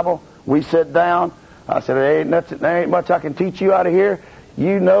his Bible. We sat down. I said, there ain't much I can teach you out of here.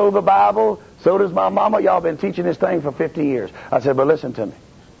 You know the Bible. So does my mama. Y'all been teaching this thing for 50 years. I said, but listen to me.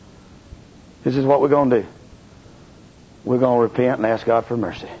 This is what we're going to do. We're going to repent and ask God for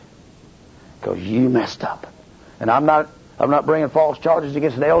mercy. Because you messed up. And I'm not bringing false charges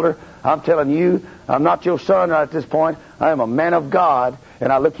against an elder. I'm telling you, I'm not your son right at this point. I am a man of God.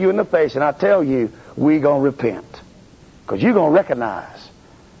 And I look you in the face and I tell you, we're going to repent. Because you're going to recognize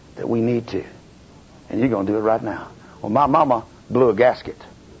that we need to. And you're going to do it right now. Well, my mama blew a gasket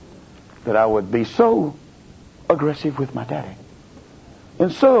that I would be so aggressive with my daddy.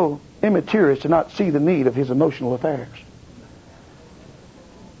 And so immature as to not see the need of his emotional affairs.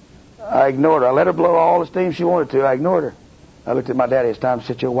 I ignored her. I let her blow all the steam she wanted to. I ignored her. I looked at my daddy. It's time to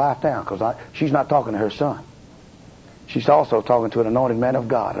sit your wife down, because she's not talking to her son. She's also talking to an anointed man of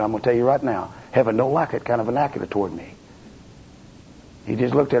God. And I'm going to tell you right now, heaven don't like that kind of vernacular toward me. He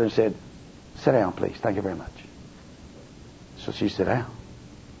just looked at her and said, sit down, please. Thank you very much. So she sat down.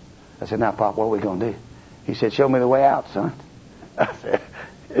 I said, now, Pop, what are we going to do? He said, show me the way out, son. I said,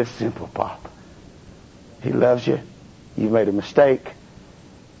 it's simple, Pop. He loves you. You've made a mistake.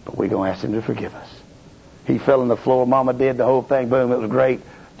 But we're going to ask him to forgive us. He fell on the floor. Mama did the whole thing. Boom, it was great.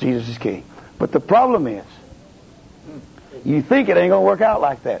 Jesus is king. But the problem is, you think it ain't going to work out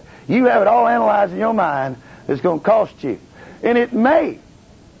like that. You have it all analyzed in your mind. It's going to cost you. And it may.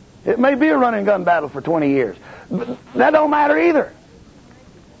 It may be a running gun battle for 20 years. But that don't matter either.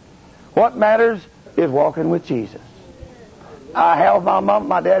 What matters is walking with Jesus. I have my mama.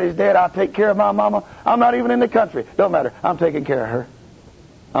 My daddy's dead. I take care of my mama. I'm not even in the country. Don't matter. I'm taking care of her.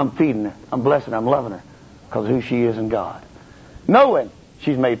 I'm feeding her. I'm blessing her. I'm loving her. Because of who she is in God. Knowing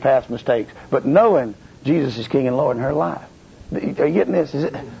she's made past mistakes. But knowing Jesus is King and Lord in her life. Are you getting this?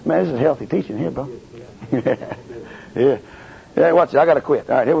 Man, this is healthy teaching here, bro. Yeah. Yeah, watch it. I got to quit.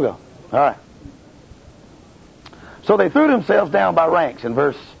 All right, here we go. All right. So they threw themselves down by ranks in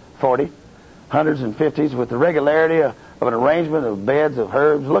verse 40. Hundreds and fifties with the regularity of an arrangement of beds of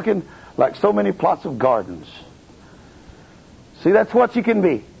herbs looking like so many plots of gardens. See, that's what you can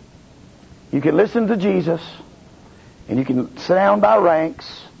be. You can listen to Jesus, and you can sit down by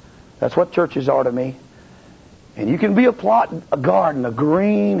ranks. That's what churches are to me. And you can be a plot, a garden, a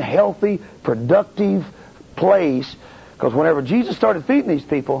green, healthy, productive place. Because whenever Jesus started feeding these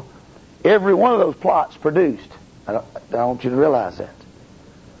people, every one of those plots produced. I want you to realize that.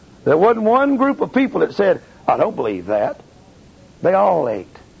 There wasn't one group of people that said, I don't believe that. They all ate.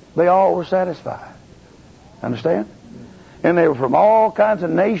 They all were satisfied. Understand? And they were from all kinds of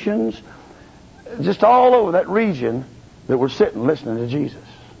nations, just all over that region, that were sitting listening to Jesus.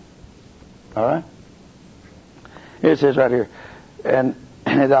 All right? It says right here, and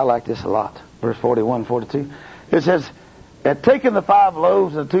I like this a lot, verse 41, 42. It says, had taken the 5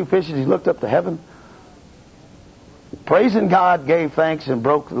 loaves and the 2 fishes, he looked up to heaven, praising God, gave thanks, and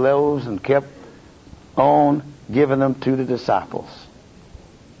broke the loaves and kept on giving them to the disciples,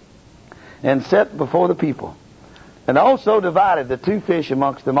 and set before the people, and also divided the 2 fish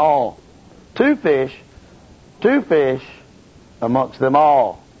amongst them all. 2 fish amongst them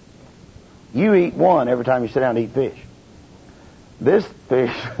all. You eat 1 every time you sit down to eat fish. This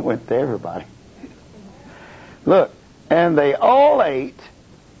fish went to everybody. Look, and they all ate,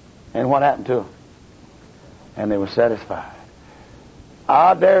 and what happened to them? And they were satisfied.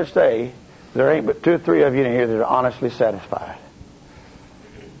 I dare say there ain't but 2 or 3 of you in here that are honestly satisfied.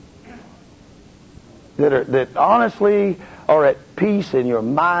 That honestly are at peace in your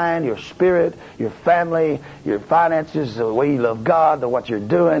mind, your spirit, your family, your finances, the way you love God, what you're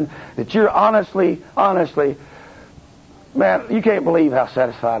doing. That you're honestly, man, you can't believe how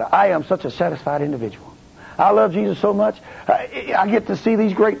satisfied I am. Such a satisfied individual. I love Jesus so much. I get to see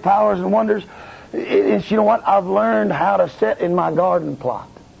these great powers and wonders. It's, you know what? I've learned how to sit in my garden plot.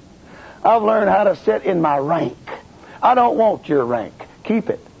 I've learned how to sit in my rank. I don't want your rank. Keep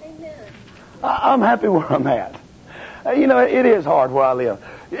it. I'm happy where I'm at. You know, it is hard where I live.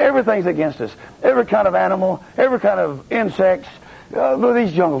 Everything's against us. Every kind of animal, every kind of insects.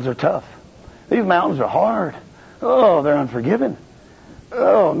 These jungles are tough. These mountains are hard. Oh, they're unforgiving.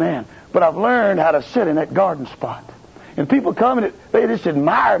 Oh, man. But I've learned how to sit in that garden spot. And people come and they just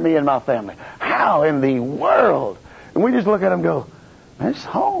admire me and my family. How in the world? And we just look at them and go, man, it's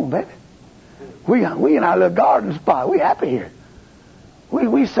home, baby. We in our little garden spot. We happy here.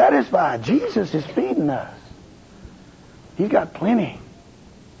 We satisfied. Jesus is feeding us. He's got plenty.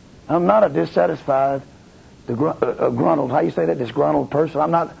 I'm not a dissatisfied, gruntled, how you say that, disgruntled person.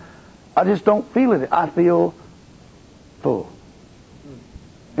 I just don't feel it. I feel full.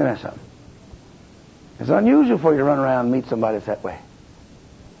 Isn't that something? It's unusual for you to run around and meet somebody that's that way.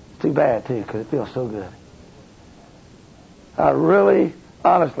 It's too bad, too, because it feels so good. I really,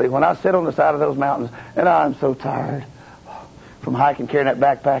 honestly, when I sit on the side of those mountains, and I'm so tired from hiking, carrying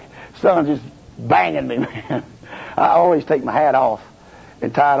that backpack, sun's just banging me, man. I always take my hat off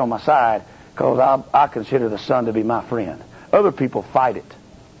and tie it on my side because I consider the sun to be my friend. Other people fight it,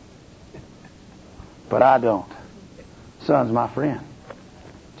 but I don't. Sun's my friend.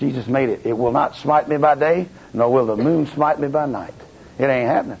 Jesus made it. It will not smite me by day, nor will the moon smite me by night. It ain't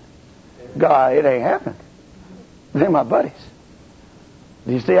happening. God, it ain't happening. They're my buddies.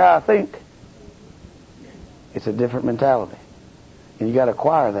 Do you see how I think? It's a different mentality. And you got to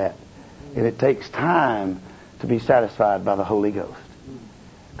acquire that. And it takes time to be satisfied by the Holy Ghost.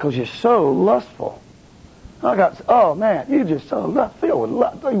 Because you're so lustful. Oh man, you're just so filled with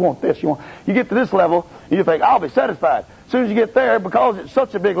lust. You want this, you get to this level, and you think, I'll be satisfied. As soon as you get there, because it's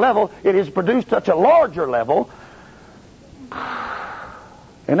such a big level, it has produced such a larger level.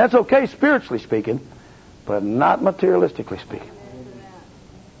 And that's okay spiritually speaking, but not materialistically speaking.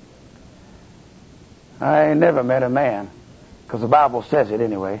 I ain't never met a man, because the Bible says it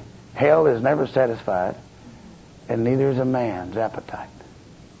anyway, hell is never satisfied, and neither is a man's appetite.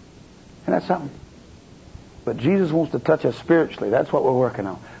 And that's something. But Jesus wants to touch us spiritually. That's what we're working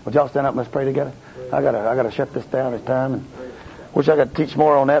on. Would y'all stand up and let's pray together? I gotta shut this down this time. And wish I could teach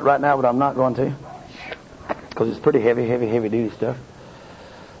more on that right now, but I'm not going to. Because it's pretty heavy duty stuff.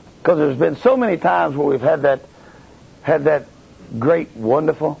 Because there's been so many times where we've had that great,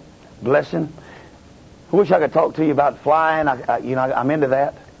 wonderful blessing. I wish I could talk to you about flying. I'm into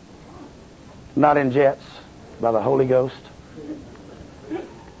that. Not in jets, by the Holy Ghost.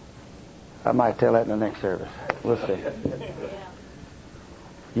 I might tell that in the next service. We'll see.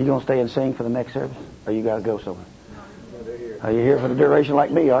 You going to stay and sing for the next service? Or you got to go somewhere? Are you here for the duration like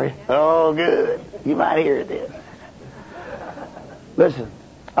me, are you? Oh, good. You might hear it then. Listen,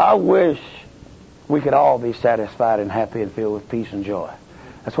 I wish we could all be satisfied and happy and filled with peace and joy.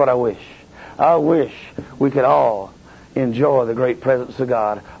 That's what I wish. I wish we could all enjoy the great presence of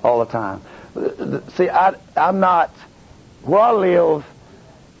God all the time. See, I'm not, where I live,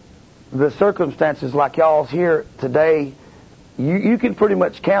 the circumstances like y'all's here today, you can pretty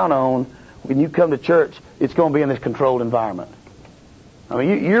much count on when you come to church, it's going to be in this controlled environment. I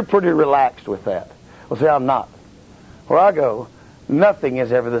mean, you're pretty relaxed with that. Well, see, I'm not. Where I go, nothing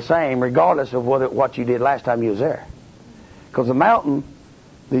is ever the same, regardless of what you did last time you was there. Because the mountain,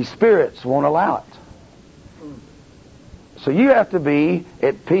 these spirits won't allow it. So you have to be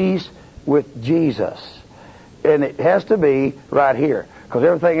at peace with Jesus. And it has to be right here. Because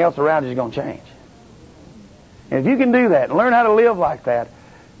everything else around you is going to change. And if you can do that and learn how to live like that,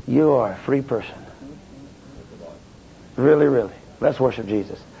 you are a free person. Really, really. Let's worship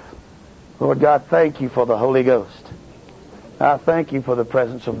Jesus. Lord God, thank you for the Holy Ghost. I thank you for the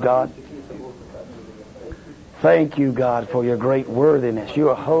presence of God. Thank you, God, for your great worthiness. You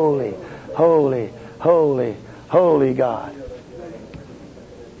are holy, holy, holy, holy God.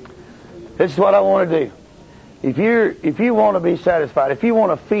 This is what I want to do. If you want to be satisfied, if you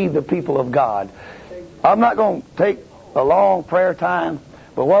want to feed the people of God, I'm not going to take a long prayer time,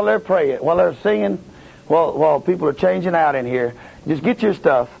 but while they're praying, while they're singing, while people are changing out in here, just get your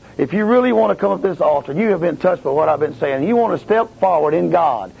stuff. If you really want to come up to this altar, you have been touched by what I've been saying, you want to step forward in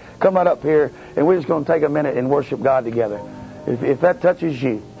God, come right up here, and we're just going to take a minute and worship God together. If that touches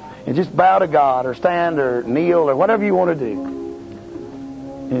you, and just bow to God, or stand, or kneel, or whatever you want to do.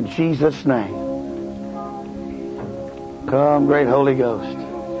 In Jesus' name. Come, great Holy Ghost.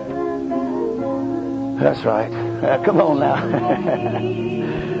 That's right. Come on now.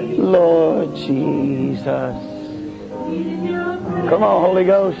 Lord Jesus. Come on, Holy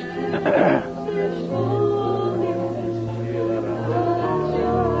Ghost.